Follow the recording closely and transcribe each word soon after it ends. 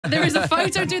There is a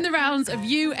photo doing the rounds of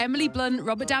you, Emily Blunt,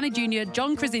 Robert Downey Jr.,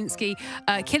 John Krasinski,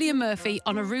 Cillian Murphy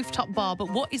on a rooftop bar.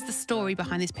 But what is the story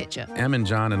behind this picture? Em and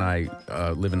John and I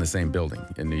live in the same building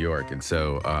in New York, and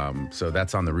so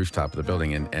that's on the rooftop of the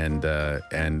building,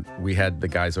 and we had the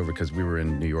guys over because we were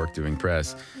in New York doing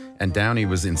press. And Downey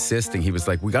was insisting. He was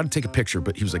like, "We got to take a picture,"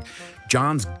 but he was like,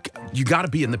 you got to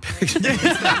be in the picture."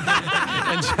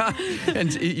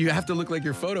 and you have to look like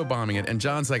you're photobombing it. And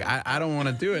John's like, I don't want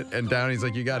to do it. And Downey's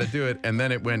like, "You got to do it." And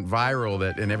then it went viral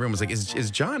and everyone was like, "Is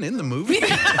John in the movie?"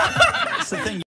 That's the thing.